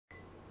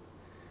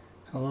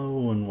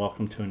Hello and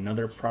welcome to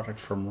another product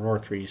from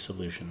Rohr 3D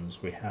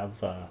Solutions. We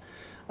have a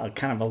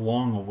kind of a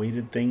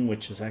long-awaited thing,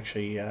 which is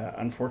actually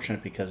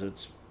unfortunate because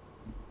it's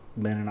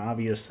been an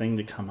obvious thing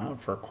to come out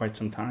for quite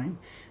some time.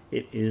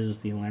 It is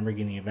the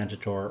Lamborghini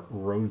Aventador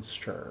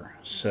Roadster.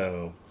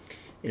 So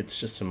it's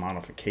just a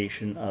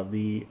modification of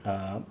the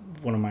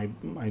one of my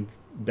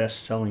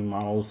best-selling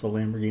models, the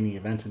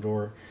Lamborghini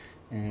Aventador,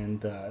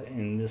 and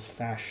in this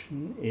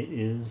fashion, it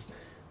is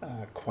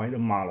quite a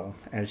model.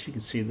 As you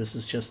can see, this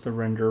is just the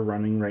render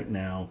running right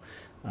now.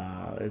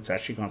 It's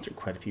actually gone through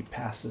quite a few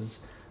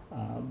passes,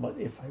 but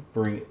if I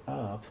bring it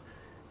up,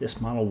 this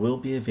model will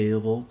be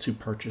available to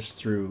purchase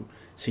through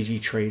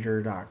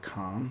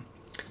cgtrader.com.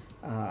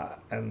 At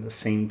the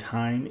same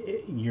time,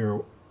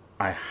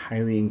 I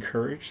highly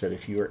encourage that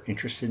if you are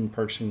interested in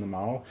purchasing the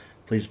model,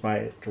 please buy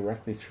it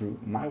directly through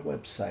my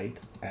website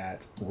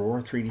at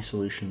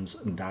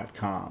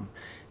rohr3dsolutions.com,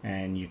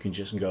 and you can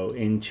just go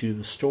into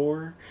the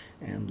store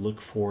and look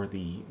for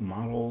the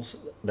models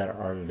that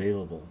are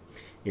available.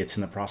 It's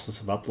in the process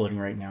of uploading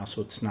right now,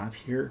 so it's not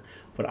here,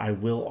 but I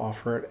will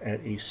offer it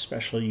at a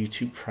special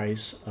YouTube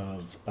price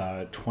of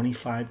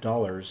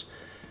 $25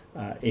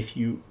 if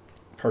you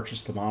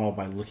purchase the model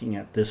by looking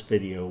at this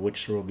video,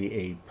 which there will be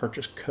a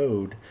purchase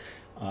code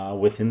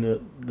within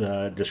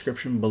the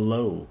description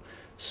below.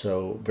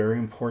 So very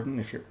important,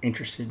 if you're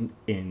interested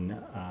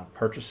in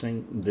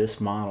purchasing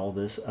this model,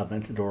 this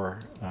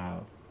Aventador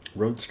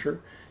Roadster,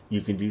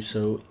 you can do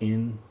so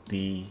in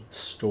the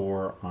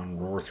store on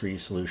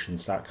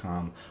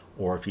rohr3solutions.com,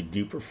 or if you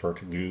do prefer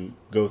to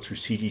go through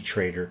CG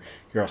Trader,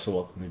 you're also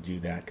welcome to do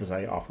that, because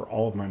I offer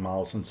all of my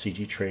models on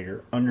CG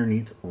Trader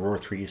underneath Rohr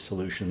 3D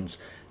Solutions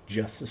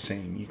just the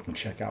same. You can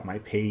check out my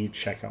page,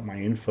 check out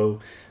my info.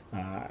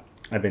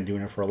 I've been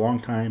doing it for a long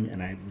time,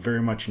 and I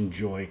very much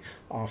enjoy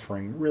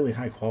offering really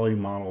high quality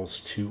models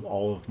to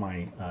all of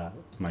my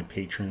my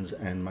patrons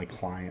and my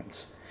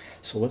clients.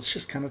 So let's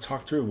just kind of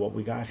talk through what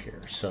we got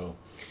here. So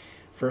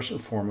first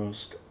and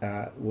foremost,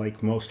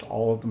 like most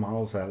all of the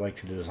models that I like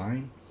to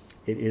design,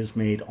 it is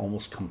made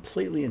almost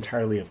completely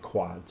entirely of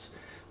quads.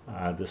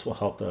 This will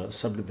help the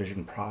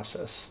subdivision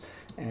process.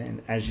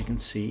 And as you can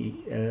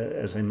see,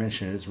 as I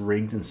mentioned, it's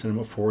rigged in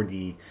Cinema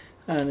 4D,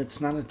 and it's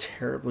not a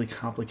terribly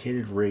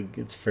complicated rig.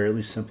 It's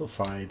fairly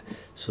simplified,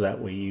 so that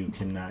way you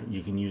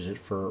can use it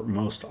for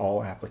most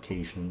all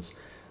applications.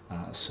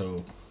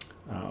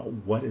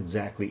 What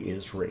exactly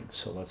is rigged?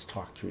 So let's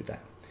talk through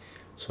that.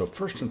 So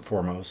first and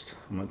foremost,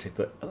 I'm going to take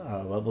the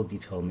level of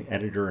detail in the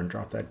editor and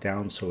drop that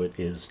down so it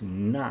is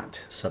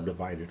not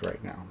subdivided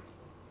right now.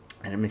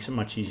 And it makes it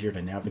much easier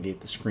to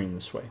navigate the screen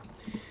this way.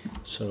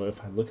 So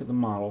if I look at the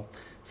model,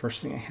 first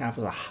thing I have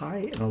is a high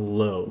and a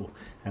low,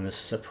 and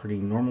this is a pretty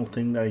normal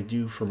thing that I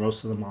do for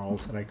most of the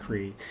models that I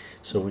create.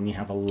 So when you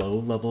have a low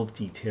level of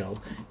detail,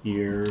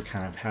 you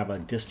kind of have a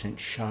distant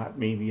shot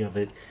maybe of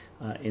it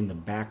in the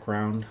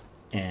background,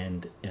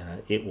 and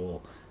it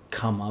will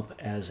come up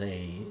as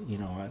a,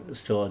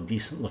 still a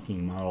decent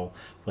looking model.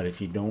 But if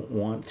you don't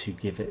want to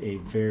give it a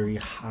very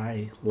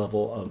high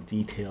level of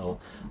detail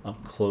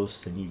up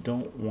close, then you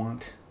don't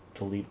want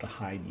to leave the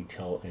high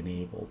detail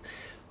enabled.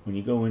 When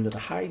you go into the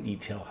high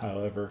detail,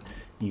 however,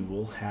 you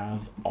will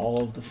have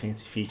all of the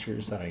fancy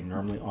features that I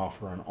normally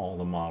offer on all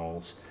the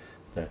models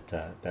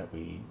that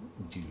we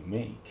do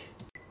make.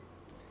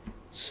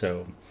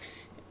 So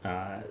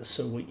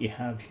what you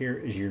have here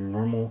is your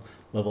normal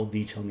level of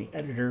detail in the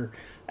editor.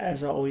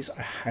 As always,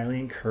 I highly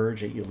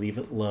encourage that you leave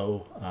it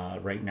low.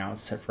 Right now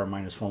it's set for a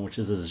 -1, which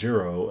is a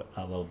 0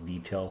 level of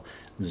detail,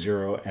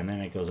 0, and then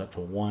it goes up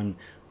to 1,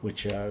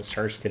 which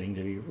starts getting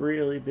to be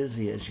really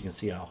busy. As you can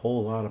see, a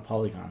whole lot of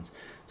polygons.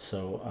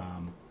 So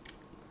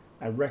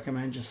I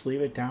recommend just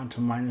leave it down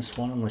to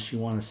 -1 unless you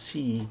want to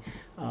see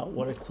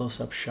what a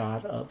close-up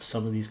shot of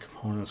some of these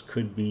components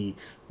could be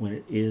when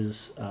it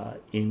is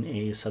in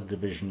a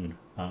subdivision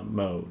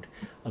mode.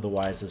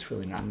 Otherwise, it's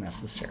really not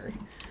necessary.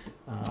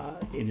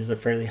 It is a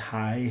fairly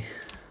high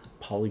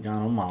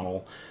polygonal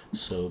model,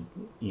 so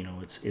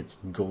it's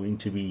going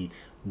to be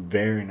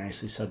very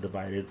nicely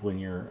subdivided when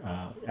you're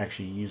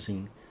actually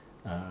using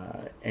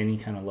any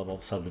kind of level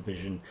of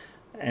subdivision.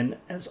 And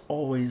as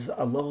always,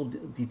 a level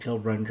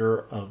detailed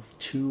render of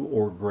 2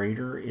 or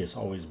greater is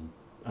always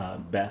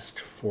best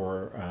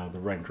for the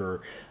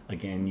renderer.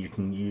 Again, you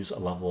can use a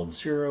level of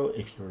 0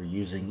 if you're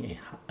using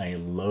a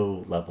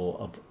low level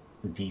of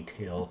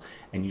detail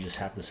and you just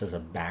have this as a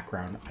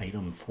background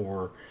item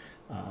for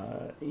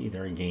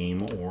either a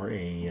game or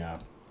a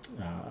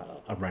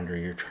render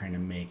you're trying to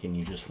make, and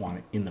you just want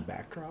it in the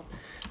backdrop.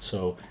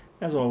 So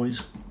as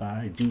always,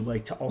 I do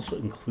like to also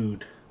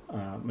include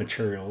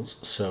materials.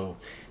 So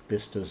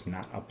this does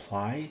not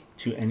apply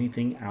to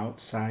anything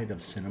outside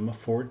of Cinema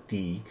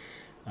 4D.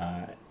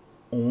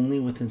 Only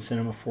within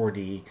Cinema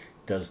 4D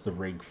does the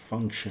rig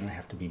function. I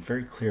have to be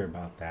very clear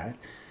about that.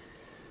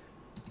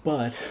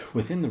 But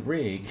within the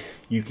rig,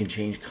 you can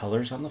change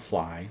colors on the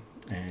fly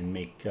and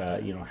make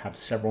have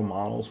several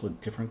models with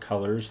different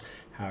colors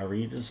however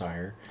you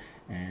desire,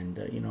 and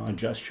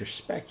adjust your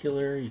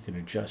specular. You can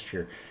adjust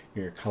your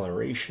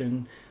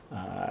coloration,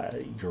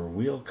 your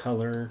wheel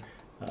color,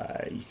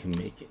 You can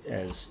make it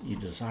as you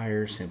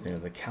desire. Same thing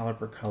with the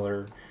caliper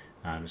color.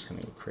 I'm just going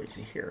to go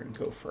crazy here and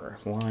go for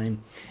a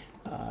line.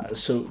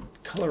 So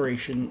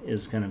coloration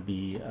is going to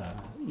be,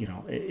 you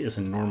know, it is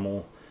a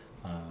normal,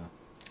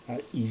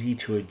 easy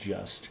to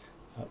adjust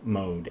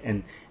mode,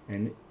 and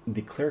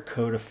the clear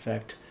coat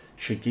effect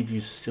should give you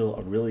still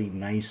a really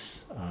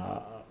nice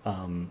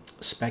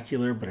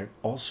specular, but it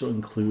also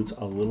includes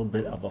a little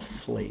bit of a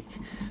flake.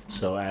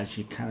 So as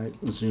you kind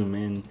of zoom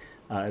in,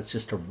 it's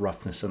just a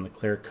roughness in the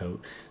clear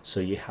coat, so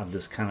you have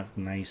this kind of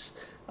nice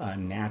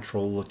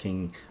natural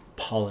looking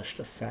polished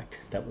effect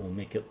that will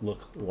make it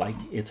look like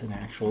it's an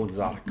actual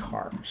exotic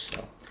car.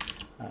 So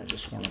I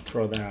just want to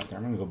throw that out there.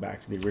 I'm going to go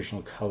back to the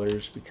original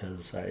colors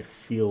because I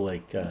feel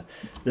like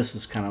this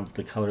is kind of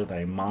the color that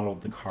I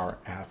modeled the car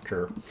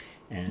after,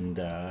 and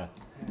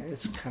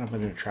it's kind of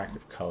an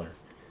attractive color.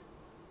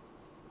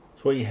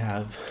 So what you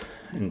have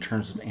in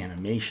terms of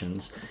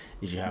animations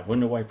is you have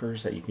window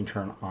wipers that you can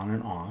turn on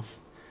and off.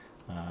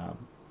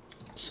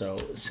 So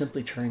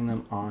simply turning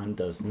them on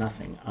does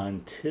nothing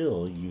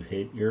until you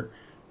hit your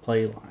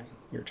play line,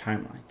 your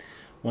timeline.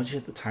 Once you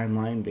hit the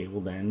timeline, they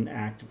will then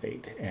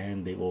activate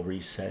and they will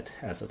reset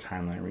as the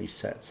timeline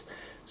resets.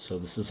 So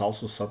this is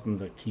also something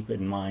to keep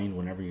in mind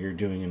whenever you're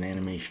doing an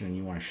animation and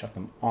you want to shut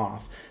them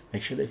off.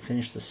 Make sure they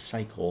finish the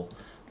cycle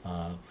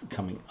of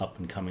coming up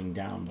and coming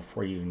down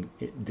before you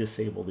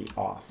disable the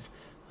off.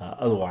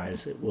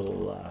 Otherwise, it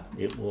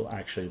will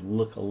actually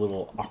look a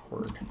little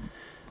awkward.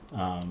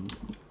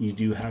 You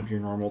do have your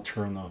normal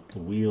turn of the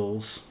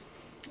wheels,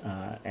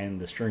 and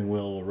the steering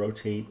wheel will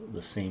rotate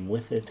the same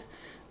with it.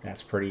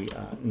 That's pretty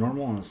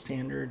normal and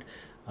standard.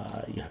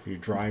 You have your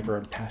driver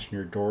and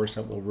passenger doors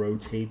that will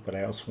rotate, but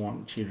I also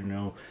want you to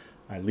know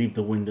I leave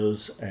the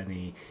windows in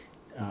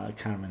a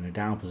kind of in a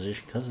down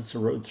position because it's a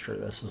Roadster.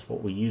 This is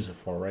what we use it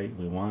for, right?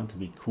 We want it to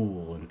be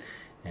cool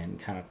and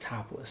kind of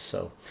topless.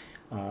 So,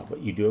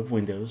 but you do have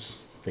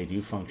windows. They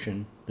do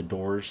function. The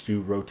doors do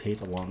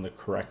rotate along the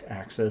correct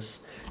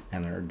axis,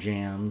 and there are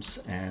jambs,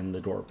 and the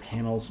door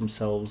panels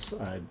themselves,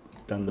 I've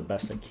done the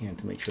best I can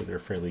to make sure they're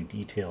fairly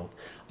detailed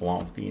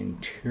along with the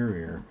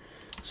interior.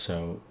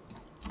 So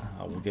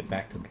we'll get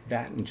back to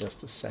that in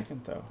just a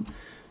second though.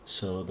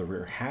 So the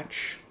rear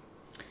hatch,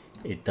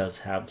 it does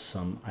have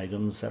some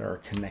items that are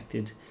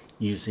connected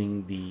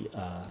using the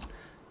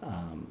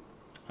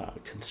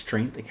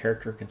constraint, the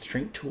character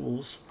constraint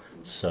tools.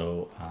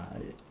 So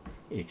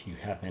if you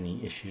have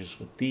any issues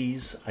with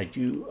these, I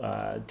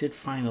did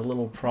find a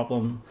little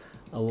problem,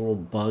 a little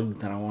bug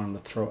that I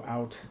wanted to throw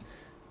out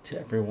to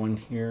everyone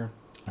here.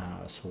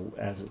 So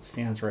as it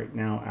stands right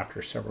now,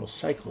 after several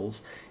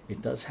cycles,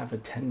 it does have a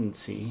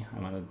tendency,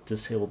 I'm going to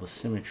disable the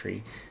symmetry,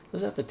 it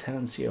does have a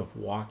tendency of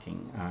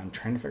walking. I'm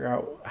trying to figure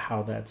out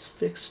how that's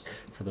fixed.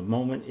 For the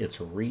moment,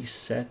 it's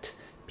reset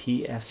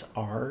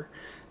PSR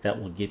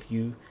that will give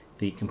you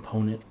the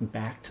component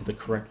back to the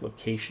correct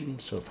location.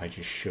 So if I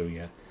just show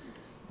you,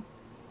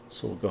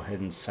 so we'll go ahead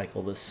and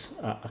cycle this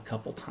a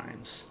couple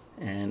times.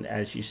 And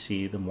as you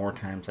see, the more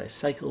times I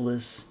cycle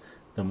this,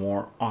 the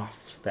more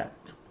off that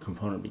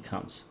component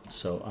becomes.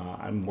 So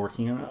I'm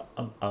working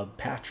on a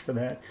patch for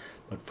that,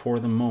 but for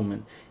the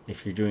moment,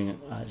 if you're doing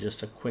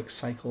just a quick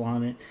cycle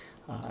on it,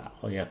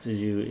 all you have to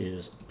do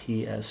is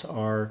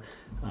PSR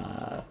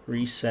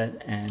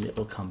reset and it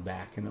will come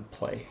back into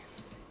play.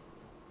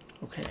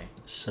 Okay,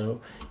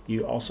 so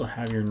you also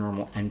have your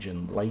normal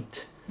engine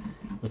light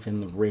within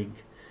the rig.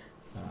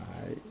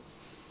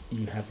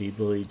 You have the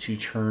ability to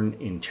turn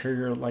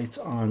interior lights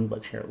on,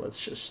 but here,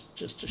 let's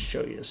just to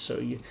show you.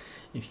 So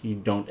if you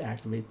don't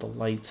activate the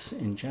lights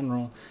in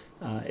general,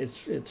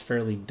 it's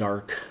fairly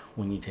dark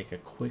when you take a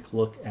quick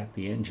look at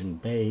the engine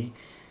bay,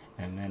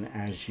 and then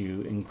as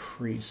you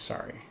increase,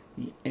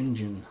 the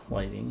engine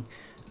lighting,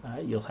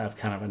 you'll have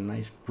kind of a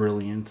nice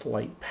brilliant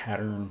light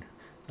pattern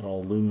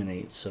that'll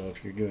illuminate. So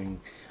if you're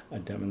doing a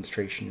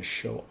demonstration to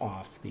show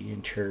off the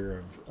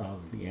interior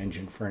of the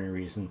engine for any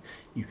reason,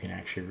 you can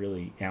actually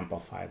really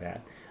amplify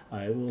that.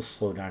 It will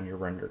slow down your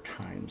render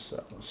times,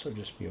 so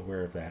just be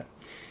aware of that.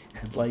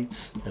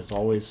 Headlights, as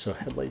always, so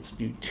headlights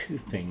do two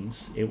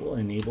things. It will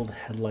enable the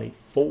headlight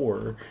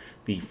for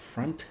the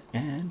front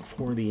and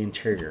for the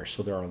interior.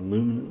 So there are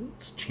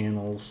luminance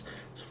channels.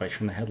 So if I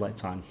turn the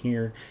headlights on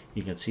here,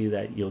 you can see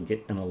that you'll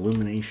get an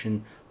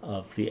illumination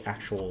of the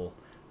actual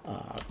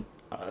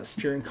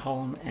steering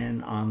column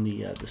and on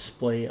the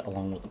display,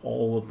 along with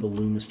all of the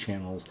luminous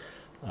channels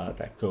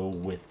that go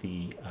with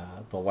the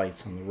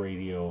lights on the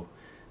radio,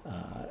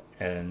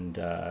 and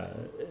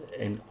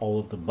all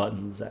of the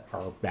buttons that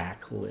are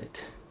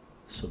backlit.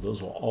 So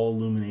those will all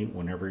illuminate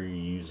whenever you're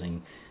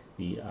using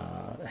the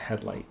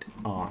headlight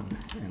on.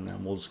 And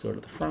then we'll just go to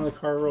the front of the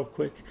car real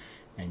quick,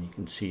 and you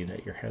can see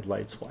that your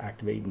headlights will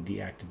activate and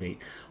deactivate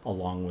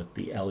along with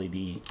the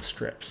LED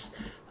strips,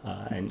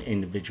 and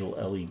individual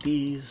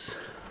LEDs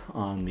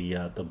on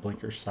the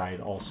blinker side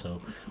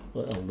also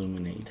will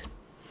illuminate.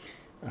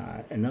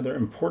 Another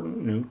important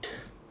note,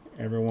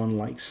 everyone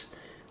likes,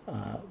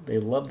 they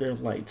love their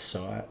lights,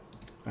 so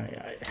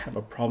I have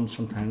a problem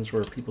sometimes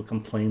where people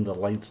complain the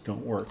lights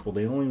don't work. Well,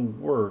 they only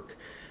work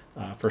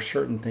for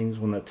certain things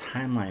when the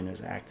timeline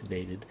is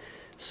activated.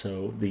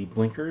 So the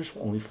blinkers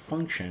will only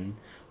function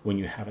when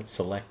you have it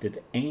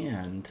selected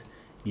and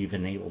you've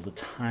enabled the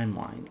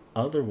timeline.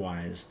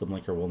 Otherwise, the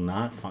blinker will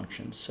not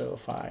function. So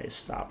if I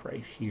stop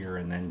right here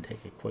and then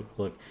take a quick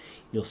look,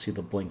 you'll see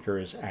the blinker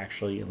is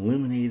actually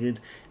illuminated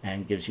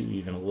and gives you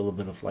even a little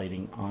bit of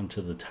lighting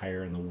onto the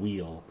tire and the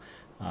wheel.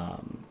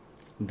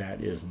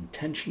 That is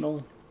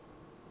intentional,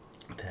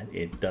 that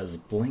it does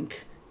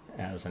blink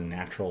as a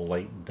natural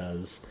light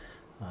does.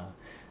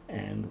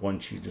 And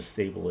once you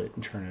disable it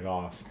and turn it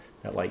off,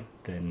 that light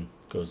then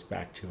goes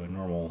back to a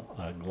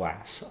normal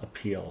glass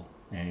appeal,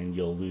 and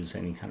you'll lose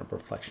any kind of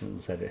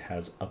reflections that it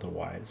has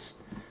otherwise.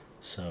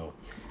 So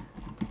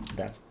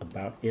that's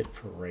about it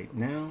for right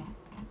now.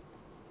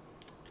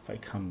 If I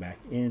come back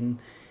in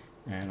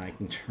and I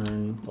can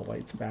turn the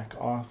lights back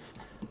off.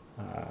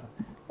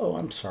 Oh,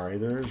 I'm sorry,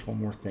 there is one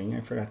more thing I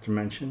forgot to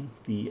mention,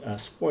 the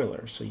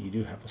spoiler. So you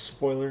do have a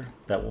spoiler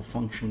that will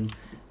function.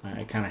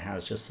 It kind of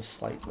has just a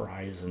slight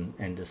rise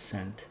and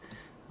descent,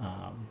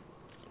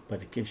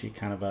 but it gives you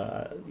kind of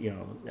a,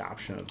 the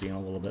option of being a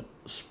little bit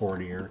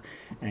sportier.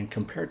 And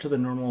compared to the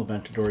normal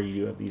Aventador, you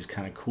do have these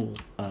kind of cool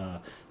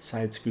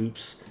side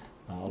scoops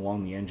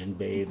along the engine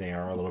bay. They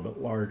are a little bit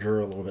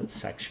larger, a little bit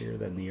sexier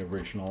than the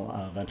original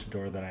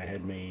Aventador that I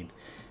had made.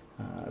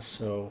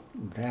 So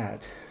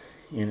that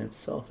in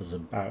itself is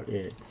about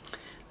it.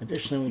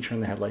 Additionally, when you turn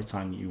the headlights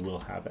on, you will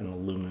have an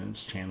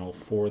illuminance channel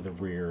for the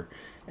rear,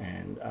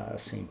 and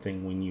same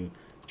thing when you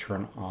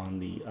turn on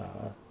the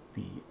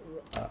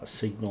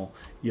signal,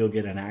 you'll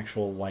get an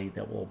actual light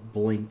that will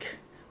blink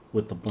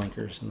with the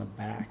blinkers in the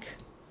back,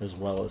 as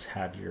well as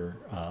have your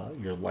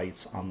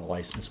lights on the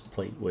license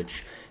plate,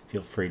 which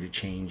feel free to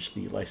change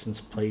the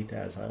license plate,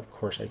 as of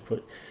course I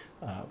put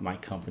my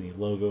company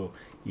logo.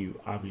 You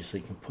obviously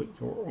can put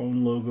your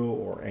own logo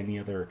or any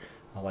other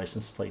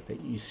license plate that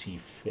you see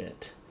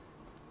fit.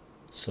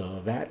 So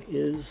that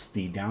is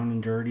the down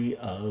and dirty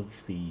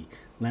of the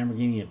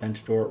Lamborghini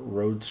Aventador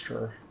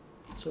Roadster.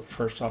 So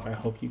first off, I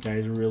hope you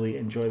guys really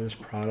enjoy this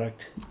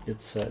product.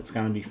 It's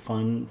going to be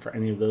fun for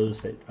any of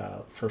those that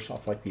first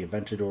off like the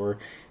Aventador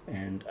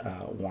and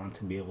want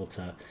to be able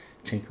to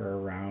tinker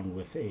around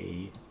with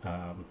a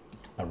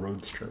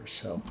Roadster.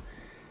 So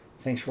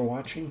thanks for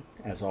watching.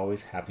 As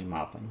always, happy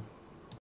modeling.